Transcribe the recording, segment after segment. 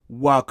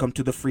Welcome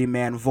to the Free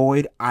Man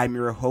Void. I'm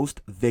your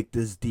host,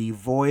 Victus D.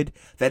 Void.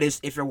 That is,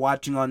 if you're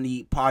watching on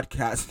the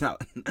podcast,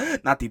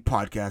 not the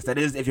podcast. That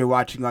is, if you're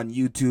watching on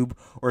YouTube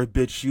or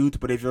BitChute.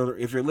 But if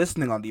you're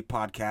listening on the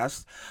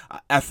podcast,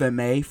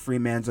 FMA, Free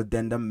Man's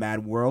Addendum,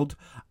 Mad World.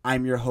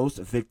 I'm your host,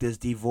 Victus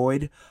D.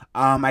 Void.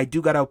 I do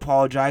gotta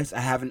apologize. I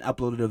haven't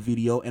uploaded a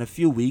video in a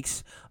few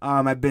weeks.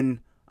 I've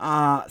been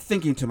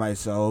thinking to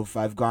myself,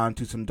 I've gone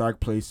to some dark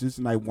places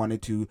and I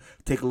wanted to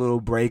take a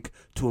little break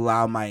to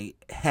allow my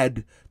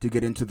head to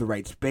get into the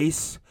right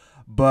space.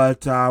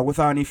 But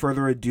without any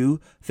further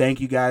ado, thank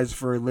you guys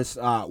for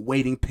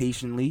waiting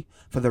patiently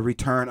for the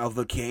return of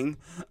the king.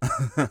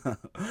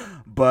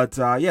 But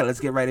let's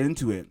get right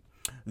into it.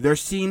 There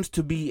seems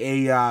to be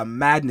a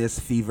madness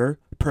fever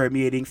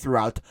permeating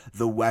throughout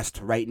the West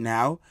right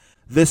now.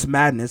 This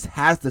madness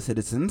has the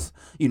citizens,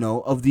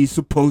 of these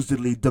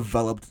supposedly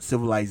developed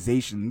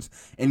civilizations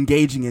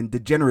engaging in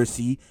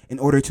degeneracy in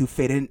order to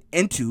fit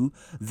into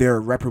their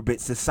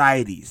reprobate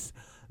societies.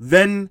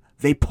 Then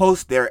they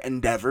post their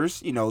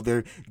endeavors,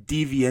 their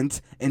deviant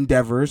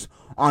endeavors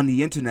on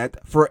the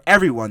internet for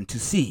everyone to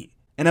see.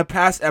 In a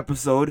past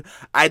episode,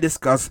 I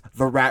discussed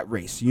the rat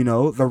race.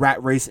 The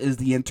rat race is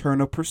the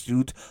internal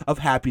pursuit of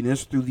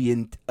happiness through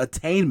the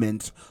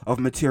attainment of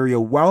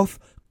material wealth,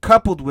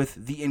 coupled with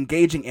the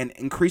engaging and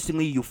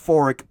increasingly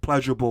euphoric,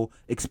 pleasurable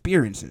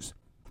experiences.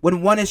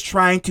 When one is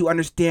trying to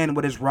understand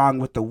what is wrong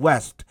with the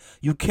West,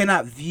 you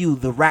cannot view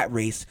the rat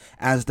race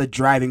as the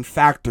driving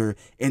factor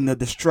in the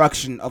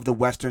destruction of the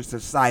Western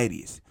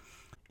societies.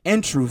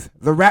 In truth,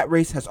 the rat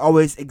race has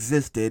always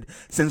existed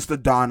since the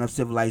dawn of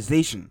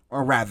civilization,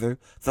 or rather,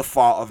 the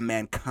fall of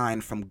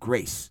mankind from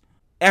grace.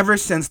 Ever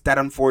since that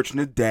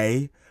unfortunate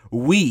day,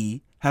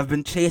 we have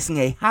been chasing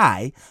a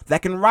high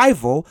that can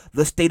rival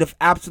the state of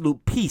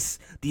absolute peace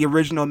the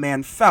original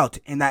man felt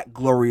in that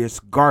glorious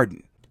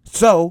garden.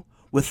 So,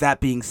 with that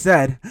being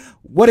said,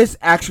 what is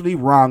actually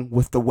wrong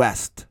with the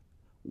West?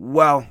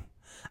 Well,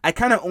 I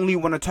kind of only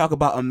want to talk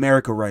about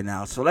America right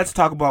now, so let's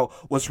talk about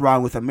what's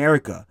wrong with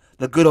America,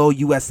 the good old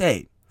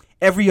USA.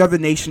 Every other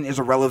nation is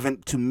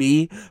irrelevant to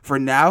me for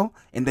now,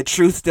 and the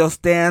truth still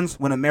stands.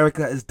 When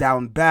America is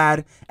down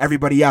bad,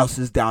 everybody else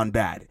is down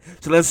bad.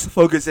 So let's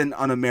focus in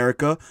on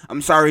America.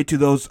 I'm sorry to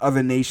those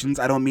other nations.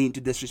 I don't mean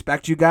to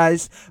disrespect you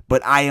guys,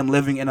 but I am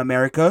living in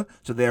America,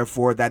 so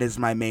therefore that is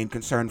my main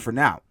concern for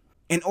now.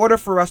 In order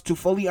for us to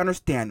fully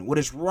understand what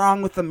is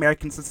wrong with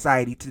American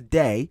society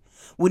today,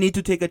 we need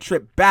to take a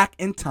trip back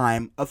in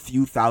time a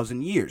few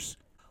thousand years.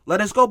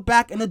 Let us go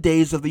back in the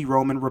days of the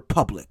Roman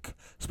Republic,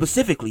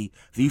 specifically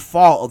the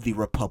fall of the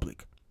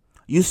Republic.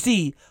 You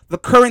see, the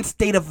current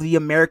state of the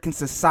American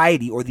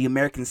society or the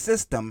American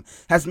system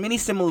has many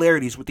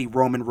similarities with the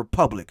Roman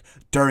Republic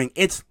during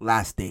its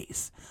last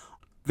days.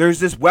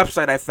 There's this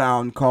website I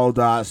found called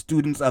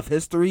Students of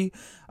History.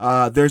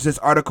 There's this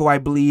article, I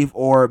believe,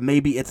 or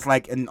maybe it's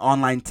like an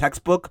online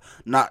textbook.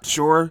 Not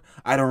sure.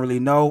 I don't really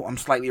know. I'm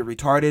slightly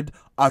retarded.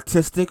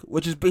 Autistic,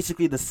 which is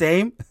basically the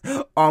same,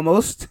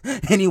 almost.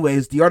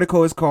 Anyways, the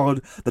article is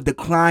called The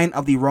Decline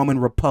of the Roman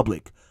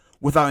Republic.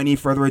 Without any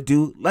further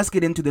ado, let's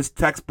get into this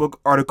textbook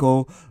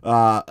article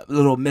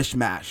little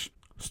mishmash.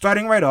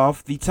 Starting right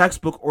off, the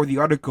textbook or the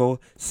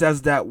article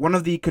says that one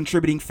of the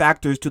contributing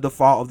factors to the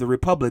fall of the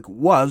Republic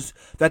was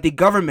that the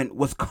government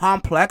was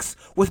complex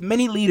with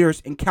many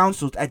leaders and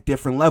councils at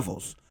different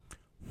levels.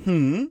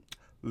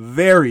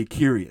 Very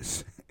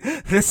curious.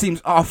 This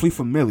seems awfully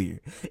familiar.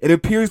 It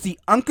appears the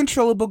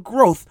uncontrollable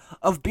growth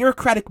of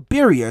bureaucratic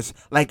barriers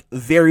like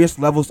various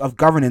levels of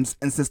governance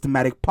and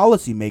systematic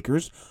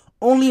policymakers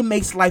only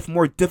makes life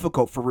more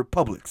difficult for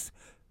republics.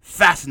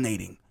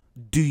 Fascinating.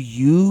 Do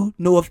you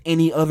know of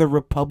any other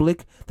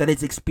republic that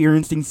is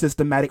experiencing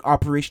systematic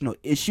operational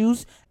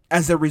issues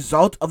as a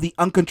result of the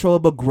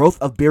uncontrollable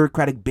growth of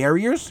bureaucratic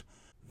barriers?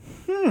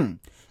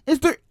 Is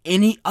there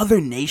any other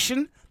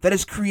nation that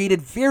has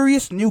created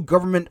various new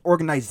government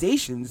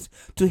organizations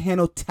to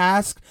handle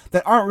tasks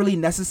that aren't really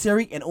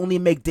necessary and only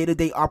make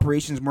day-to-day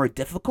operations more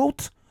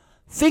difficult?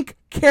 Think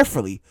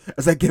carefully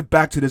as I get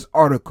back to this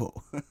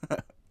article.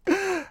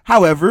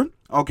 However,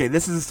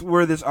 this is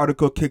where this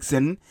article kicks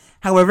in.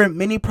 However,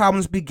 many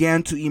problems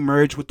began to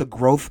emerge with the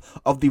growth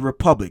of the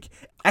Republic.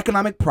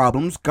 Economic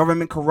problems,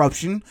 government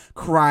corruption,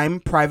 crime,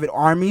 private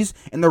armies,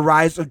 and the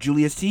rise of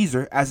Julius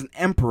Caesar as an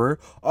emperor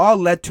all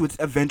led to its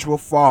eventual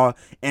fall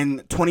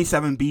in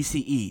 27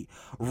 BCE.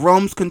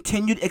 Rome's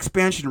continued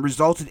expansion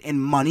resulted in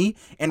money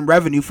and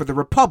revenue for the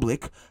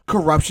Republic.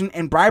 Corruption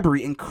and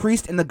bribery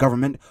increased in the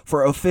government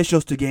for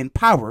officials to gain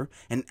power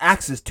and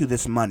access to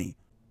this money.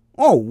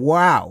 Oh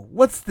wow,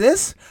 what's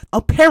this?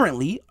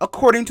 Apparently,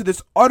 according to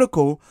this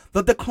article,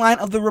 the decline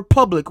of the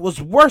Republic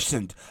was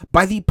worsened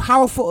by the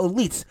powerful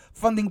elites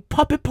funding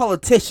puppet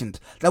politicians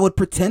that would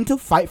pretend to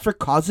fight for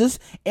causes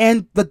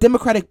and the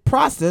democratic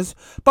process,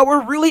 but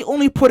were really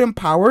only put in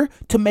power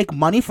to make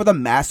money for the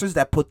masters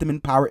that put them in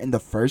power in the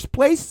first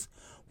place?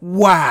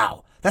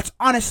 Wow, that's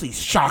honestly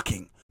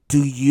shocking.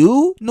 Do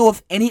you know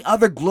of any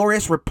other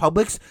glorious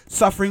republics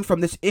suffering from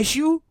this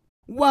issue?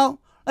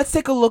 Well, Let's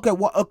take a look at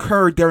what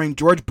occurred during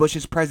George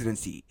Bush's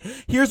presidency.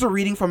 Here's a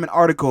reading from an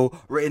article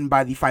written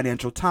by the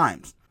Financial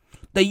Times.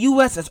 The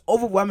U.S. has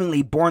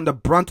overwhelmingly borne the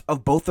brunt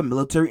of both the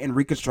military and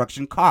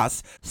reconstruction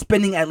costs,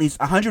 spending at least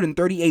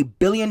 $138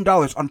 billion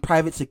on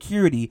private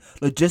security,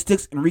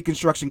 logistics, and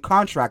reconstruction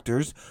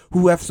contractors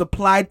who have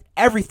supplied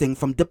everything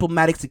from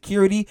diplomatic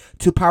security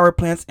to power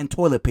plants and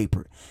toilet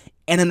paper.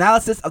 An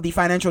analysis of the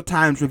Financial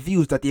Times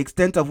reveals that the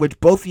extent of which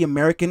both the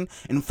American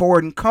and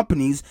foreign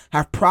companies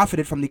have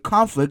profited from the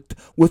conflict,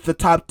 with the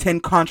top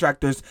 10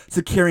 contractors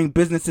securing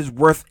businesses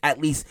worth at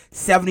least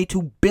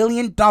 $72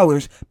 billion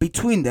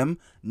between them,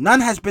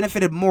 none has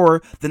benefited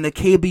more than the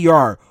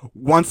KBR,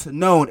 once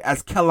known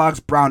as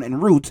Kellogg's Brown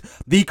and Root,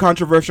 the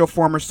controversial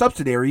former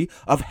subsidiary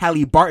of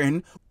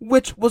Halliburton,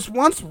 which was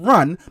once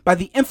run by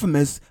the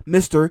infamous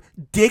Mr.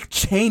 Dick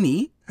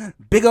Cheney.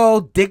 Big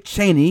old Dick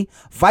Cheney,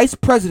 vice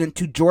president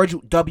to George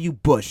W.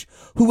 Bush,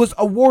 who was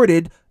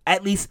awarded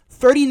at least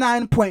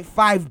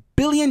 $39.5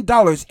 billion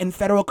in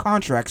federal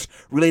contracts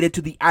related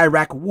to the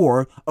Iraq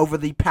War over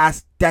the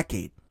past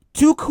decade.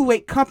 Two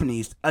Kuwait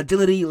companies,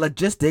 Agility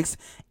Logistics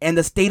and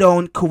the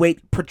state-owned Kuwait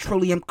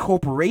Petroleum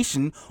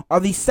Corporation, are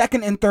the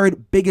second and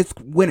third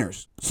biggest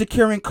winners,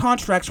 securing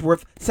contracts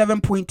worth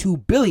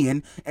 $7.2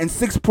 billion and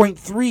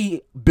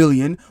 $6.3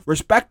 billion,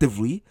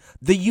 respectively.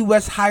 The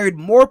U.S. hired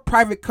more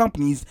private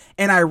companies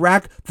in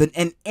Iraq than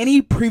in any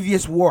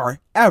previous war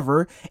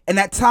ever, and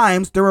at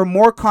times there were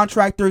more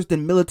contractors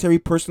than military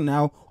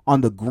personnel on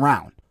the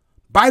ground.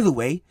 By the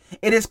way,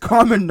 it is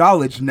common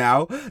knowledge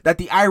now that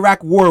the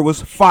Iraq War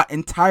was fought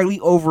entirely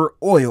over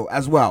oil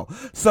as well.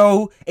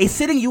 So, a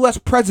sitting U.S.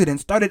 president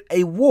started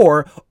a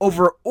war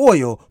over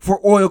oil for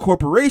oil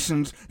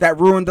corporations that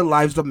ruined the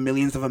lives of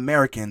millions of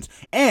Americans.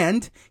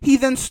 And he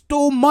then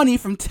stole money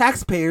from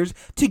taxpayers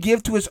to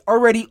give to his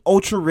already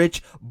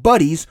ultra-rich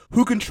buddies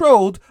who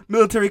controlled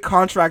military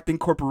contracting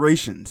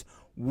corporations.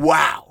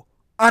 Wow,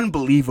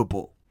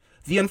 unbelievable.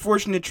 The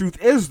unfortunate truth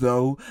is,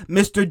 though,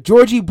 Mr.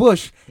 Georgie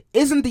Bush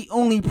isn't the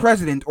only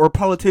president or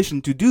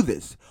politician to do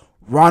this.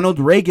 Ronald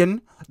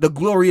Reagan, the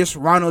glorious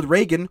Ronald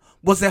Reagan,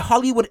 was a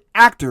Hollywood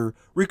actor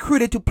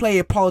recruited to play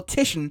a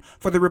politician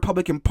for the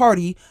Republican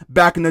Party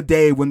back in the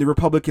day when the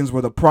Republicans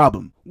were the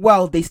problem.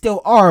 Well, they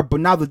still are, but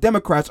now the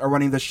Democrats are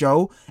running the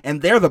show,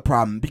 and they're the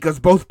problem because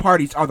both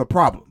parties are the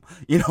problem.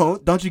 You know,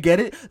 don't you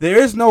get it? There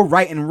is no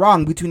right and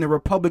wrong between the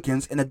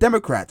Republicans and the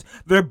Democrats.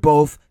 They're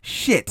both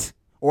shit.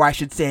 Or I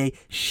should say,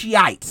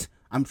 shite.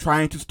 I'm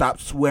trying to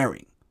stop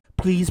swearing.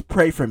 Please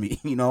pray for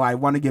me. I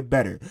want to get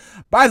better.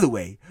 By the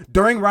way,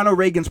 during Ronald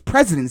Reagan's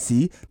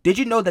presidency, did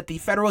you know that the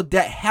federal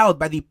debt held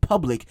by the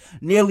public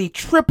nearly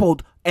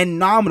tripled in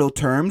nominal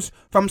terms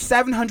from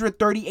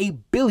 $738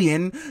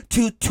 billion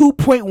to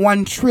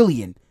 $2.1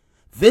 trillion?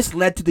 This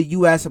led to the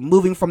U.S.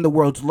 moving from the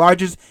world's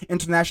largest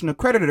international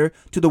creditor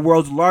to the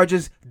world's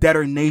largest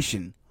debtor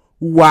nation.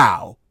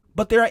 Wow.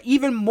 But there are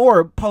even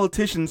more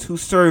politicians who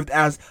served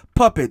as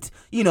puppets.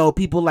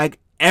 People like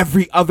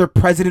every other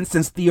president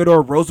since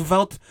Theodore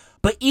Roosevelt.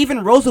 But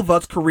even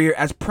Roosevelt's career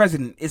as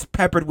president is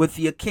peppered with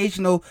the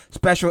occasional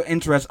special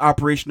interest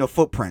operational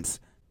footprints.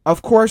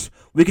 Of course,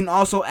 we can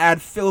also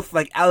add filth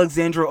like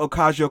Alexandria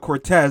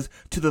Ocasio-Cortez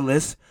to the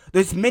list.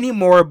 There's many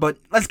more, but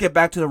let's get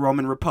back to the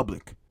Roman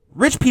Republic.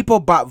 Rich people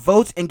bought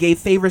votes and gave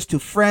favors to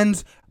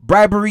friends.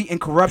 Bribery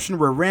and corruption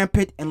were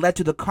rampant and led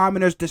to the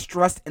commoners'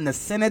 distrust in the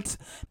Senate.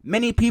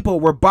 Many people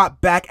were bought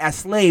back as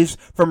slaves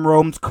from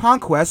Rome's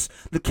conquest.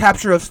 The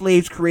capture of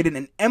slaves created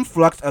an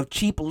influx of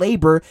cheap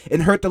labor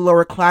and hurt the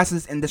lower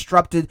classes and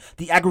disrupted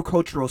the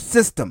agricultural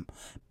system.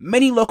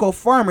 Many local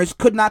farmers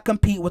could not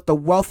compete with the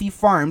wealthy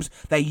farms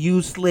that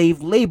used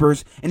slave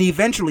laborers and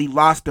eventually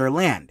lost their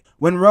land.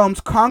 When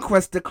Rome's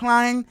conquest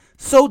declined,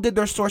 so did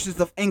their sources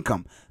of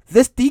income.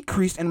 This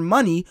decrease in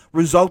money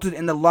resulted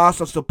in the loss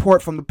of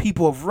support from the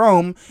people of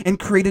Rome and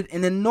created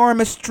an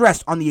enormous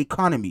stress on the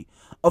economy.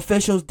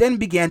 Officials then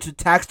began to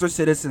tax their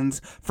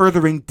citizens,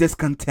 furthering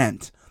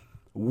discontent.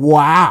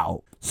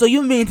 Wow. So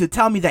you mean to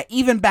tell me that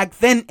even back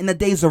then in the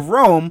days of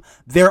Rome,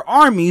 their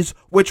armies,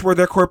 which were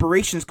their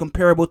corporations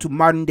comparable to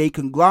modern-day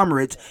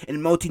conglomerates and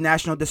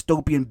multinational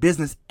dystopian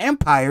business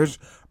empires,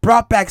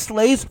 brought back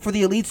slaves for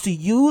the elites to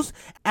use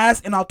as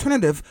an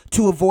alternative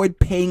to avoid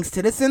paying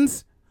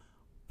citizens?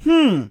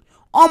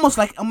 Almost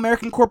like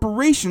American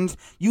corporations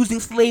using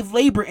slave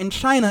labor in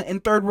China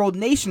and third world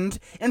nations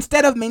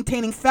instead of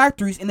maintaining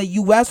factories in the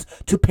U.S.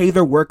 to pay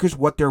their workers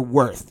what they're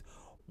worth.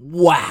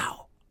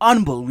 Wow.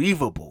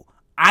 Unbelievable.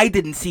 I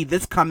didn't see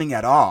this coming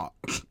at all.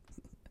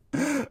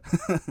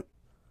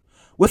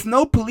 With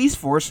no police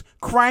force,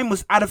 crime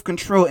was out of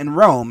control in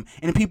Rome,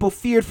 and people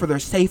feared for their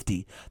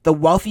safety. The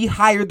wealthy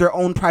hired their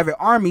own private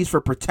armies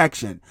for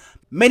protection.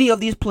 Many of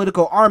these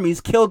political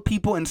armies killed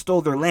people and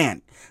stole their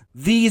land.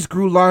 These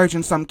grew large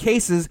in some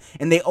cases,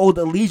 and they owed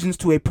allegiance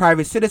to a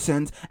private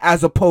citizens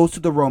as opposed to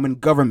the Roman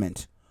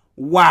government.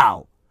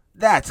 Wow,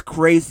 that's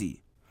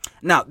crazy.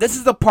 Now, this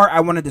is the part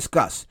I want to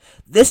discuss.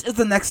 This is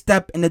the next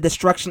step in the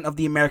destruction of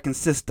the American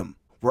system.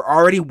 We're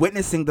already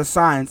witnessing the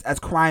signs as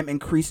crime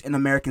increased in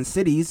American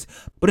cities,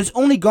 but it's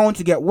only going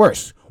to get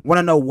worse. Want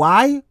to know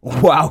why?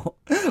 Well,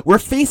 we're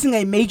facing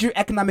a major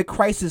economic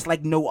crisis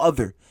like no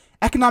other.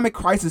 Economic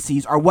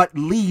crises are what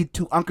lead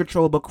to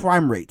uncontrollable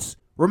crime rates.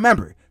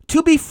 Remember,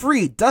 to be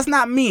free does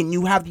not mean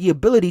you have the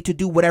ability to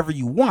do whatever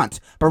you want,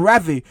 but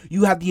rather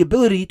you have the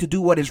ability to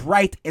do what is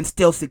right and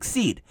still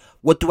succeed.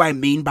 What do I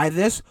mean by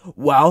this?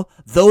 Well,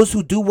 those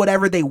who do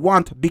whatever they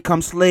want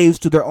become slaves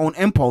to their own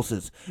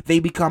impulses. They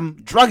become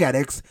drug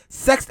addicts,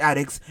 sex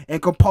addicts,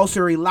 and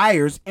compulsory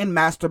liars and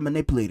master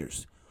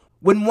manipulators.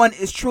 When one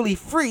is truly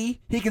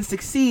free, he can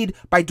succeed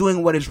by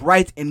doing what is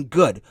right and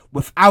good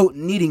without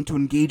needing to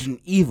engage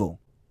in evil.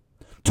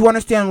 To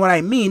understand what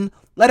I mean,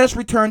 let us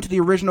return to the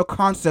original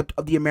concept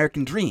of the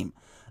American dream.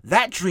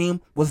 That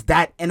dream was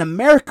that in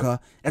America,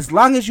 as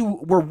long as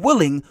you were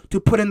willing to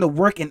put in the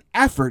work and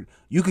effort,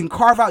 you can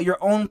carve out your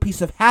own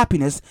piece of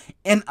happiness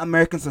in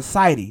American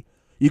society.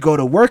 You go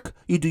to work,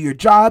 you do your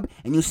job,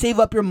 and you save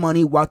up your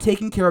money while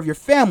taking care of your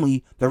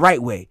family the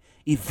right way.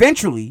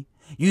 Eventually,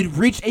 you'd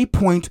reach a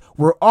point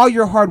where all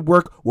your hard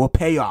work will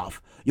pay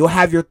off. You'll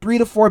have your 3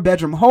 to 4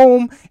 bedroom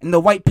home and the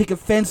white picket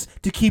fence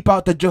to keep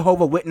out the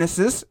Jehovah's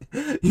Witnesses,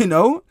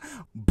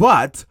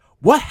 But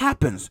what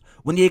happens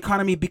when the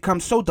economy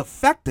becomes so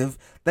defective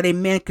that a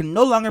man can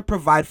no longer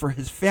provide for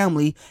his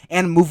family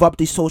and move up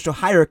the social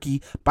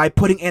hierarchy by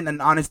putting in an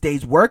honest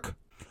day's work?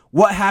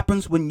 What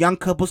happens when young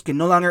couples can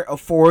no longer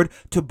afford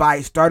to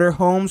buy starter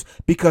homes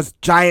because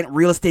giant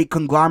real estate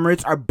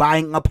conglomerates are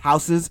buying up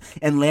houses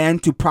and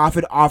land to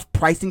profit off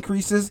price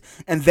increases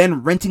and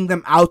then renting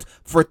them out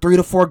for $3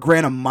 to $4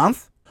 grand a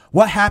month?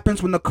 What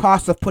happens when the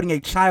cost of putting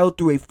a child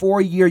through a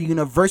 4-year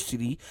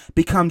university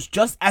becomes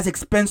just as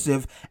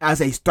expensive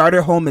as a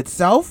starter home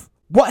itself?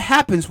 What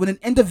happens when an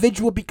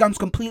individual becomes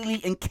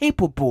completely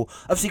incapable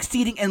of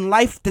succeeding in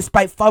life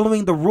despite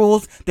following the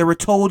rules they were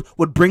told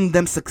would bring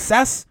them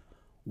success?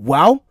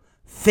 Well,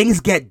 things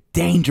get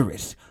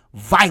dangerous.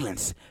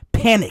 Violence,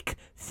 panic,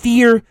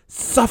 fear,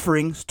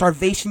 suffering,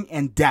 starvation,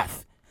 and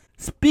death.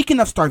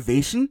 Speaking of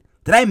starvation,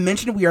 did I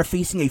mention we are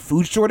facing a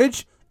food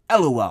shortage?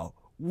 LOL.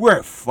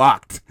 We're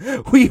fucked.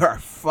 We are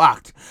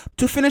fucked.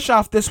 To finish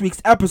off this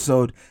week's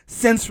episode,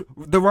 since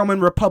the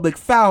Roman Republic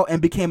fell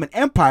and became an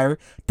empire,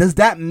 does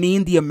that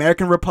mean the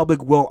American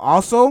Republic will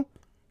also?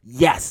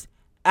 Yes,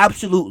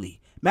 absolutely.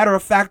 Matter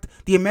of fact,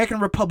 the American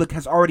Republic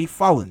has already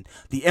fallen.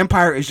 The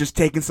empire is just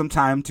taking some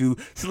time to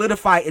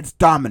solidify its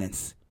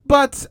dominance.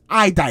 But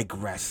I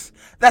digress.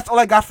 That's all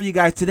I got for you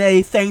guys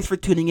today. Thanks for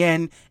tuning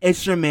in.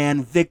 It's your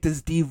man,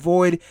 Victus D.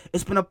 Void.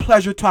 It's been a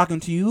pleasure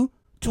talking to you.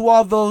 To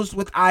all those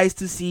with eyes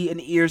to see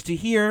and ears to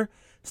hear,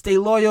 stay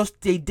loyal,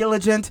 stay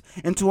diligent,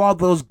 and to all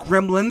those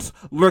gremlins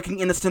lurking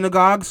in the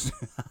synagogues,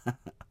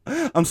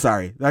 I'm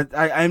sorry,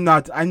 I'm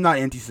not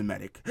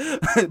anti-Semitic,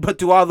 but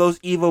to all those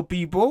evil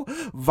people,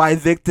 vi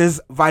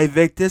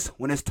victis,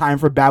 when it's time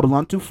for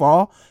Babylon to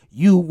fall,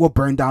 you will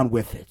burn down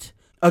with it.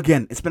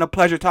 Again, it's been a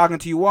pleasure talking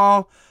to you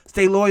all.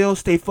 Stay loyal,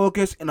 stay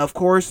focused, and of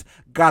course,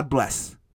 God bless.